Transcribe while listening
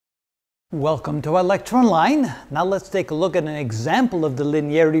Welcome to our lecture online. Now let's take a look at an example of the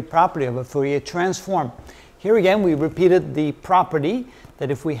linearity property of a Fourier transform. Here again we repeated the property that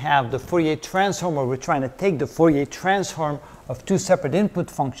if we have the Fourier transform, or we're trying to take the Fourier transform of two separate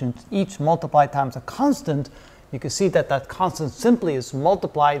input functions, each multiplied times a constant, you can see that that constant simply is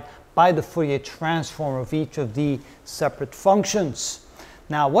multiplied by the Fourier transform of each of the separate functions.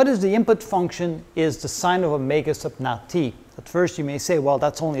 Now what is the input function is the sine of omega sub naught t. At first you may say, well,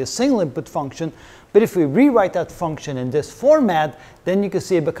 that's only a single input function, but if we rewrite that function in this format, then you can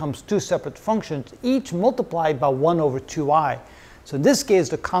see it becomes two separate functions, each multiplied by 1 over 2i. So in this case,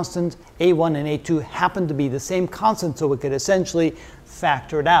 the constant a1 and a2 happen to be the same constant, so we could essentially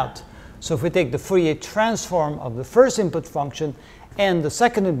factor it out. So if we take the Fourier transform of the first input function and the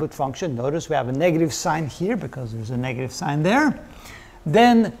second input function, notice we have a negative sign here because there's a negative sign there,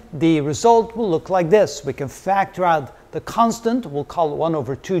 then the result will look like this. We can factor out the constant, we'll call it 1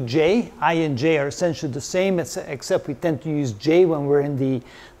 over 2j. I and j are essentially the same, except we tend to use j when we're in the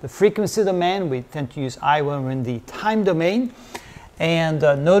frequency domain. We tend to use I when we're in the time domain. And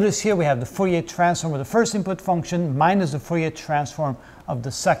notice here we have the Fourier transform of the first input function minus the Fourier transform of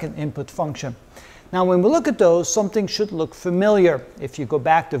the second input function. Now when we look at those, something should look familiar. If you go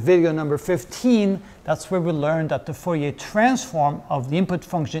back to video number 15, that's where we learned that the Fourier transform of the input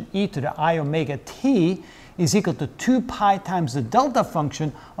function e to the I omega t is equal to 2 pi times the delta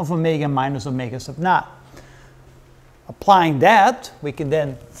function of omega minus omega sub naught. Applying that, we can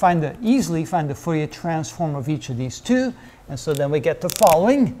then easily find the Fourier transform of each of these two, and so then we get the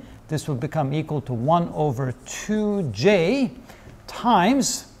following. This will become equal to 1 over 2j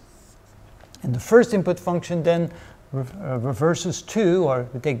times, and the first input function then reverses 2, or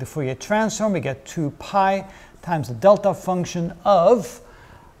we take the Fourier transform, we get 2 pi times the delta function of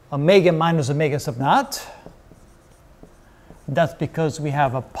omega minus omega sub naught. That's because we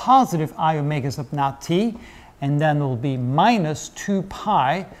have a positive I omega sub naught t, and then it will be minus 2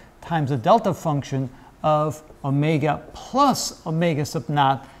 pi times the delta function of omega plus omega sub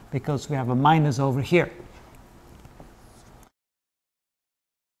naught, because we have a minus over here.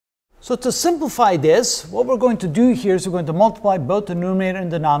 So to simplify this, what we're going to do here is we're going to multiply both the numerator and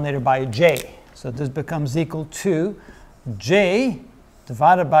denominator by j. So this becomes equal to j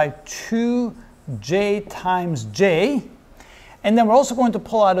divided by 2j times j. And then we're also going to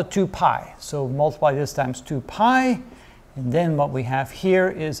pull out a 2 pi. So multiply this times 2 pi. And then what we have here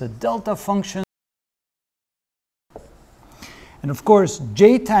is a delta function. And of course,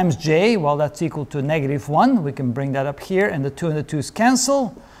 j times j, well, that's equal to -1. We can bring that up here, and the 2 and the 2's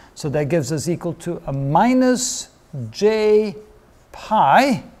cancel. So that gives us equal to a minus j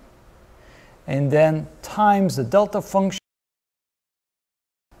pi, and then times the delta function.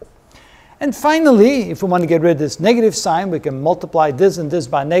 And finally, if we want to get rid of this negative sign, we can multiply this and this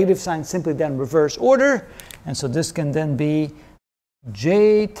by negative sign, simply then reverse order. And so this can then be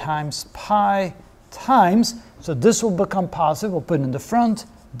j times pi times, so this will become positive, we'll put it in the front,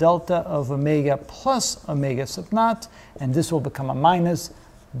 delta of omega plus omega sub naught, and this will become a minus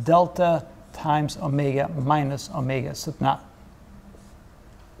delta times omega minus omega sub naught.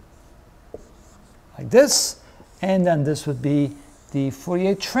 Like this, and then this would be the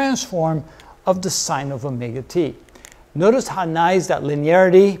Fourier transform of the sine of omega t. Notice how nice that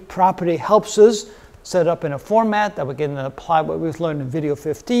linearity property helps us set up in a format that we can then apply what we've learned in video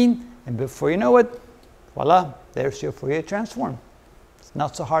 15, and before you know it, voila, there's your Fourier transform. It's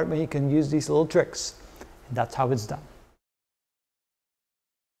not so hard when you can use these little tricks, and that's how it's done.